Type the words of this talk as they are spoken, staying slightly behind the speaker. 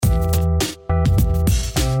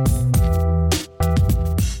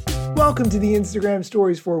Welcome to the Instagram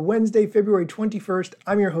stories for Wednesday, February 21st.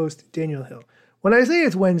 I'm your host, Daniel Hill. When I say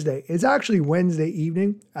it's Wednesday, it's actually Wednesday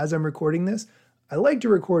evening as I'm recording this. I like to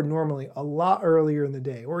record normally a lot earlier in the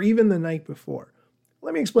day or even the night before.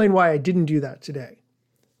 Let me explain why I didn't do that today.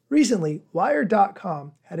 Recently,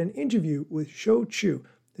 Wired.com had an interview with Shou Chew,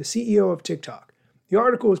 the CEO of TikTok. The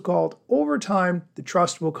article is called Over Time, the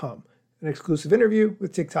Trust Will Come, an exclusive interview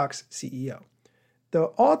with TikTok's CEO. The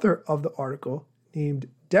author of the article, named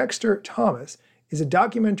Dexter Thomas, is a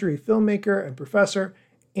documentary filmmaker and professor,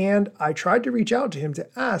 and I tried to reach out to him to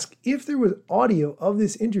ask if there was audio of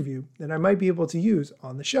this interview that I might be able to use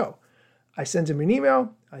on the show. I sent him an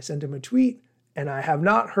email, I sent him a tweet, and I have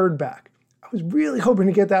not heard back. I was really hoping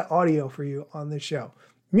to get that audio for you on this show.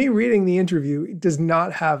 Me reading the interview does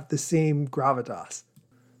not have the same gravitas.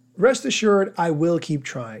 Rest assured, I will keep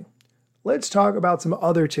trying. Let's talk about some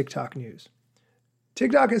other TikTok news.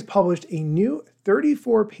 TikTok has published a new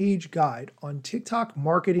 34-page guide on TikTok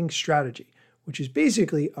marketing strategy, which is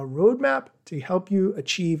basically a roadmap to help you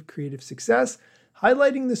achieve creative success,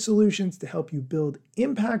 highlighting the solutions to help you build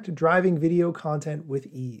impact-driving video content with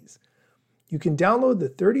ease. You can download the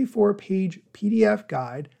 34-page PDF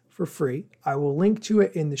guide for free. I will link to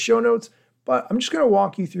it in the show notes, but I'm just going to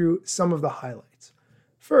walk you through some of the highlights.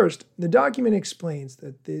 First, the document explains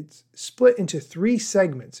that it's split into 3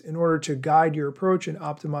 segments in order to guide your approach and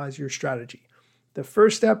optimize your strategy. The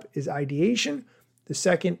first step is ideation, the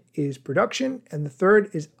second is production, and the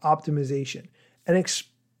third is optimization. And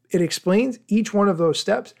it explains each one of those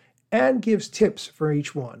steps and gives tips for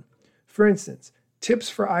each one. For instance, tips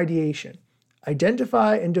for ideation.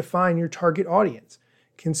 Identify and define your target audience.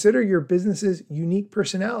 Consider your business's unique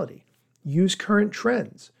personality. Use current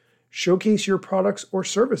trends. Showcase your products or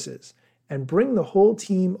services, and bring the whole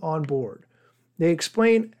team on board. They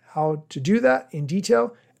explain how to do that in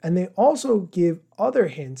detail, and they also give other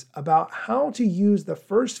hints about how to use the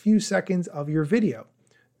first few seconds of your video.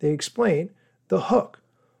 They explain the hook.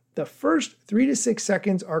 The first 3 to 6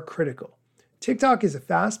 seconds are critical. TikTok is a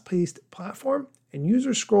fast-paced platform, and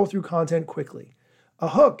users scroll through content quickly. A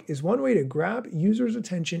hook is one way to grab users'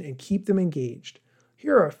 attention and keep them engaged.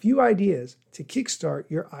 Here are a few ideas to kickstart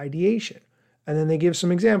your ideation. And then they give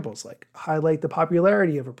some examples like highlight the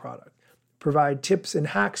popularity of a product, provide tips and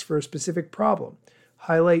hacks for a specific problem,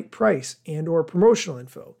 highlight price and or promotional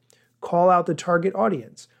info, call out the target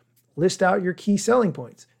audience, list out your key selling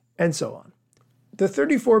points, and so on. The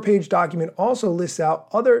 34-page document also lists out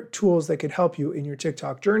other tools that could help you in your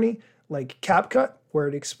TikTok journey, like CapCut, where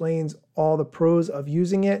it explains all the pros of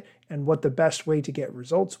using it and what the best way to get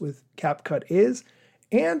results with CapCut is.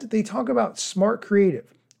 And they talk about Smart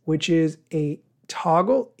Creative, which is a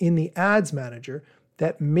toggle in the ads manager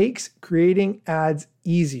that makes creating ads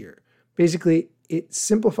easier. Basically, it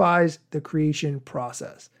simplifies the creation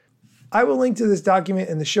process. I will link to this document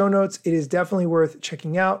in the show notes. It is definitely worth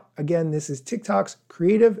checking out. Again, this is TikTok's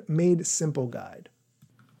Creative Made Simple Guide.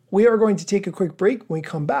 We are going to take a quick break. When we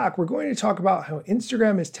come back, we're going to talk about how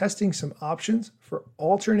Instagram is testing some options for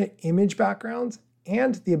alternate image backgrounds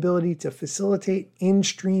and the ability to facilitate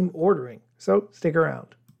in-stream ordering. So stick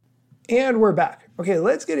around. And we're back. Okay,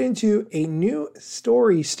 let's get into a new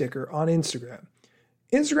story sticker on Instagram.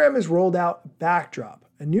 Instagram has rolled out Backdrop,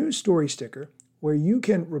 a new story sticker where you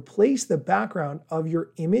can replace the background of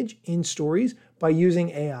your image in stories by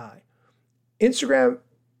using AI. Instagram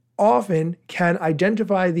often can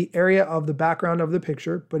identify the area of the background of the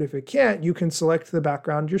picture, but if it can't, you can select the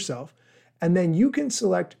background yourself, and then you can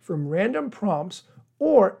select from random prompts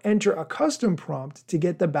or enter a custom prompt to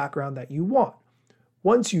get the background that you want.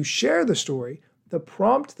 Once you share the story, the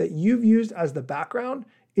prompt that you've used as the background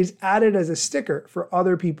is added as a sticker for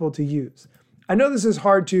other people to use. I know this is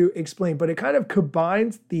hard to explain, but it kind of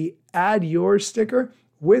combines the add yours sticker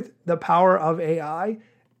with the power of AI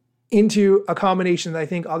into a combination that I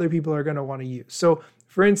think other people are going to want to use. So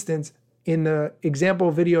for instance, in the example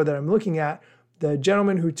video that I'm looking at, the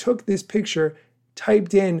gentleman who took this picture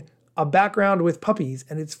typed in a background with puppies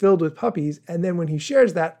and it's filled with puppies. And then when he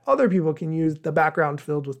shares that, other people can use the background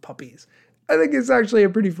filled with puppies. I think it's actually a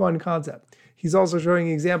pretty fun concept. He's also showing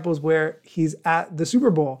examples where he's at the Super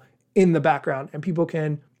Bowl in the background and people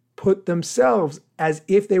can put themselves as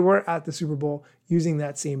if they were at the Super Bowl using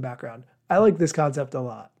that same background. I like this concept a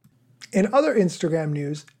lot. In other Instagram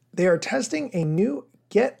news, they are testing a new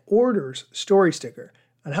Get Orders story sticker.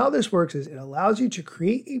 And how this works is it allows you to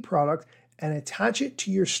create a product and attach it to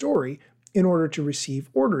your story in order to receive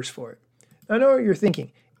orders for it. Now, I know what you're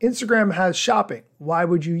thinking. Instagram has shopping. Why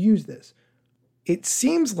would you use this? It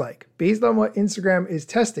seems like, based on what Instagram is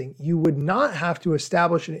testing, you would not have to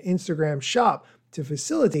establish an Instagram shop to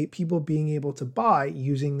facilitate people being able to buy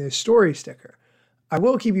using this story sticker. I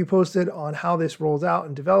will keep you posted on how this rolls out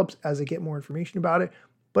and develops as I get more information about it.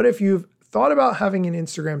 But if you've thought about having an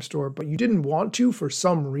Instagram store, but you didn't want to for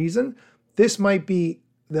some reason, this might be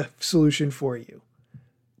the solution for you.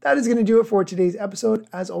 That is going to do it for today's episode.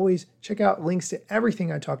 As always, check out links to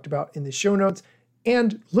everything I talked about in the show notes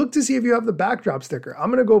and look to see if you have the backdrop sticker. I'm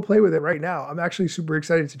going to go play with it right now. I'm actually super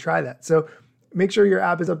excited to try that. So make sure your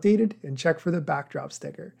app is updated and check for the backdrop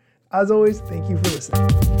sticker. As always, thank you for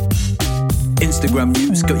listening. Instagram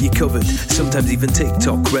news got you covered, sometimes even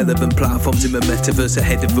TikTok. Relevant platforms in the metaverse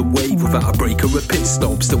ahead of the wave. Without a break or a pit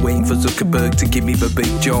stop, still waiting for Zuckerberg to give me the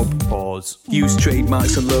big job. Pause. Use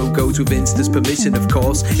trademarks and logos with Insta's permission, of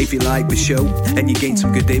course. If you like the show and you gain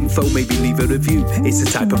some good info, maybe leave a review. It's a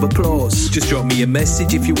type of applause. Just drop me a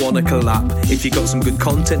message if you want to collab. If you got some good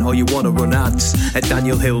content or you want to run ads, at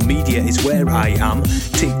Daniel Hill Media is where I am.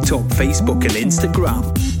 TikTok, Facebook and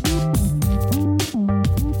Instagram.